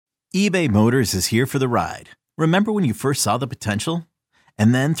eBay Motors is here for the ride. Remember when you first saw the potential?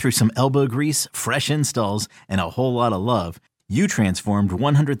 And then through some elbow grease, fresh installs, and a whole lot of love, you transformed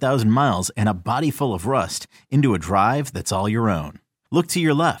 100,000 miles and a body full of rust into a drive that's all your own. Look to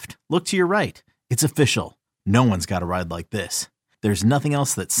your left. Look to your right. It's official. No one's got a ride like this. There's nothing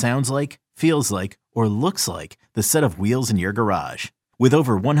else that sounds like, feels like, or looks like the set of wheels in your garage. With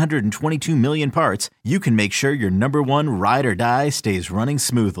over 122 million parts, you can make sure your number one ride or die stays running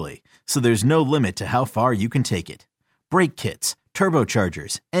smoothly. So there's no limit to how far you can take it. Brake kits,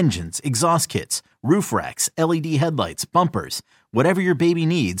 turbochargers, engines, exhaust kits, roof racks, LED headlights, bumpers, whatever your baby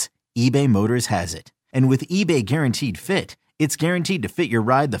needs, eBay Motors has it. And with eBay Guaranteed Fit, it's guaranteed to fit your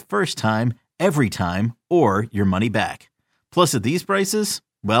ride the first time, every time, or your money back. Plus at these prices,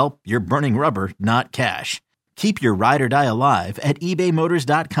 well, you're burning rubber, not cash. Keep your ride or die alive at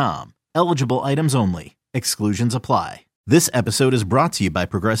ebaymotors.com. Eligible items only. Exclusions apply. This episode is brought to you by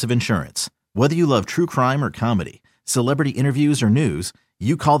Progressive Insurance. Whether you love true crime or comedy, celebrity interviews or news,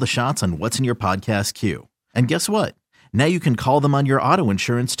 you call the shots on what's in your podcast queue. And guess what? Now you can call them on your auto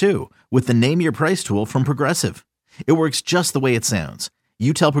insurance too with the Name Your Price tool from Progressive. It works just the way it sounds.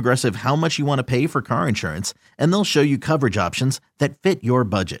 You tell Progressive how much you want to pay for car insurance, and they'll show you coverage options that fit your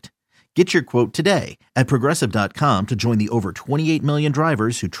budget. Get your quote today at Progressive.com to join the over 28 million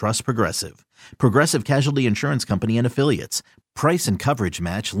drivers who trust Progressive. Progressive Casualty Insurance Company and Affiliates. Price and coverage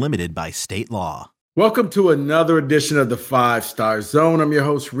match limited by state law. Welcome to another edition of the 5 Star Zone. I'm your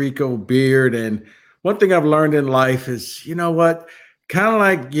host, Rico Beard. And one thing I've learned in life is, you know what? Kind of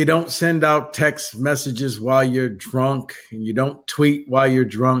like you don't send out text messages while you're drunk and you don't tweet while you're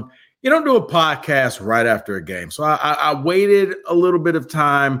drunk. You don't do a podcast right after a game. So I waited a little bit of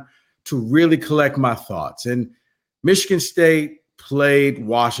time to really collect my thoughts. And Michigan State played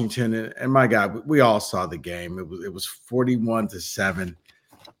Washington, and my God, we all saw the game. It was 41-7,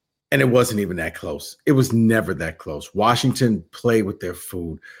 and it wasn't even that close. It was never that close. Washington played with their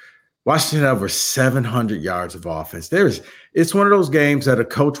food. Washington had over 700 yards of offense. It's one of those games that a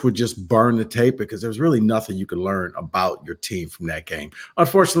coach would just burn the tape because there's really nothing you could learn about your team from that game.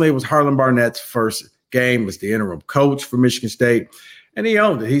 Unfortunately, it was Harlon Barnett's first game as the interim coach for Michigan State. And he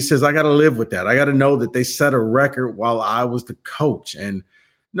owned it. He says, I got to live with that. I got to know that they set a record while I was the coach. And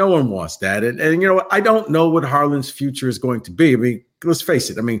no one wants that. And you know, I don't know what Harlan's future is going to be. I mean, let's face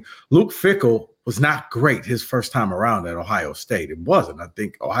it. I mean, Luke Fickell was not great his first time around at Ohio State. It wasn't. I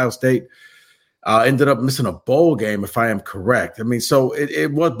think Ohio State ended up missing a bowl game, if I am correct. I mean, so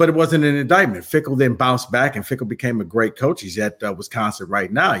it was, but it wasn't an indictment. Fickell then bounced back, and Fickell became a great coach. He's at Wisconsin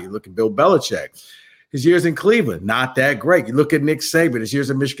right now. You look at Bill Belichick. His years in Cleveland, not that great. You look at Nick Saban, his years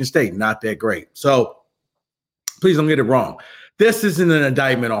at Michigan State, not that great. So please don't get it wrong. This isn't an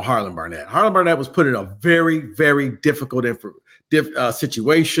indictment on Harlon Barnett. Harlon Barnett was put in a very, very difficult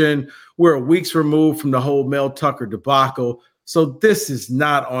situation. We're weeks removed from the whole Mel Tucker debacle. So this is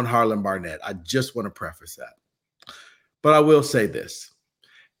not on Harlon Barnett. I just want to preface that. But I will say this.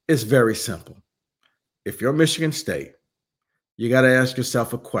 It's very simple. If you're Michigan State, you got to ask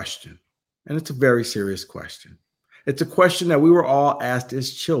yourself a question. And it's a very serious question. It's a question that we were all asked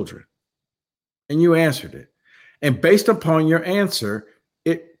as children, and you answered it. And based upon your answer,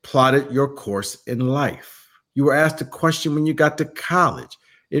 it plotted your course in life. You were asked a question when you got to college.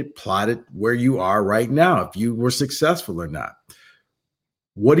 It plotted where you are right now, if you were successful or not.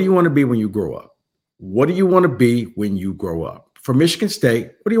 What do you want to be when you grow up? What do you want to be when you grow up? For Michigan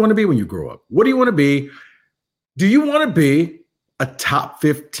State, what do you want to be when you grow up? What do you want to be? Do you want to be a top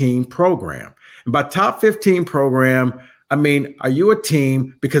 15 program? And by top 15 program, I mean, are you a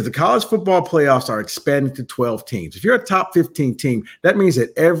team? Because the college football playoffs are expanding to 12 teams. If you're a top 15 team, that means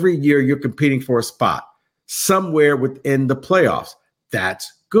that every year you're competing for a spot somewhere within the playoffs.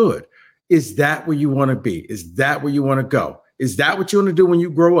 That's good. Is that where you want to be? Is that where you want to go? Is that what you want to do when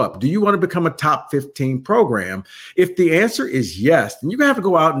you grow up? Do you want to become a top 15 program? If the answer is yes, then you're going to have to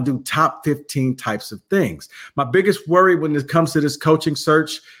go out and do top 15 types of things. My biggest worry when it comes to this coaching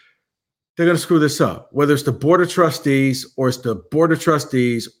search, they're going to screw this up, whether it's the board of trustees or it's the board of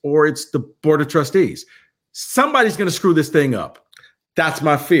trustees or it's the board of trustees. Somebody's going to screw this thing up. That's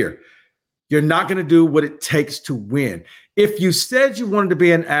my fear. You're not going to do what it takes to win. If you said you wanted to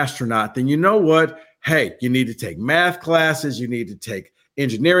be an astronaut, then you know what? Hey, you need to take math classes. You need to take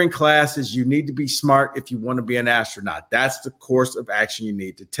engineering classes. You need to be smart if you want to be an astronaut. That's the course of action you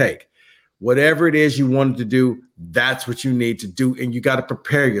need to take. Whatever it is you wanted to do, that's what you need to do, and you got to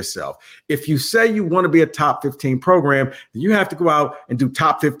prepare yourself. If you say you want to be a top 15 program, then you have to go out and do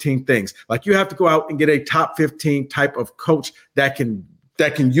top 15 things. Like you have to go out and get a top 15 type of coach that can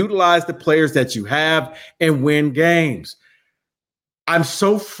utilize the players that you have and win games. I'm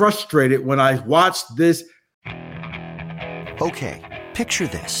so frustrated when I watch this. Okay, picture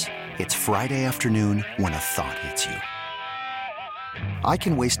this. It's Friday afternoon when a thought hits you. I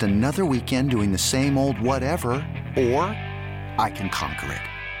can waste another weekend doing the same old whatever, or I can conquer it.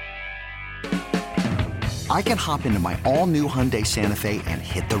 I can hop into my all-new Hyundai Santa Fe and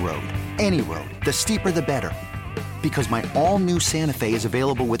hit the road. Any road. The steeper, the better. Because my all-new Santa Fe is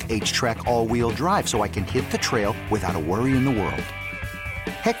available with H-Track all-wheel drive, so I can hit the trail without a worry in the world.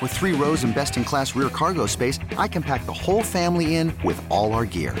 Heck, with 3 rows and best-in-class rear cargo space, I can pack the whole family in with all our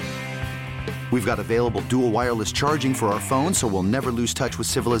gear. We've got available dual wireless charging for our phones, so we'll never lose touch with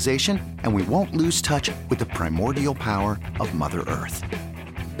civilization, and we won't lose touch with the primordial power of Mother Earth.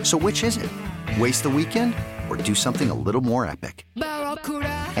 So which is it? Waste the weekend or do something a little more epic?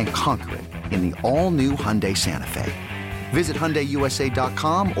 And conquer it in the all-new Hyundai Santa Fe. Visit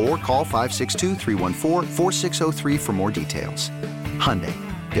HyundaiUSA.com or call 562-314-4603 for more details. Hyundai,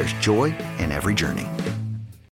 there's joy in every journey.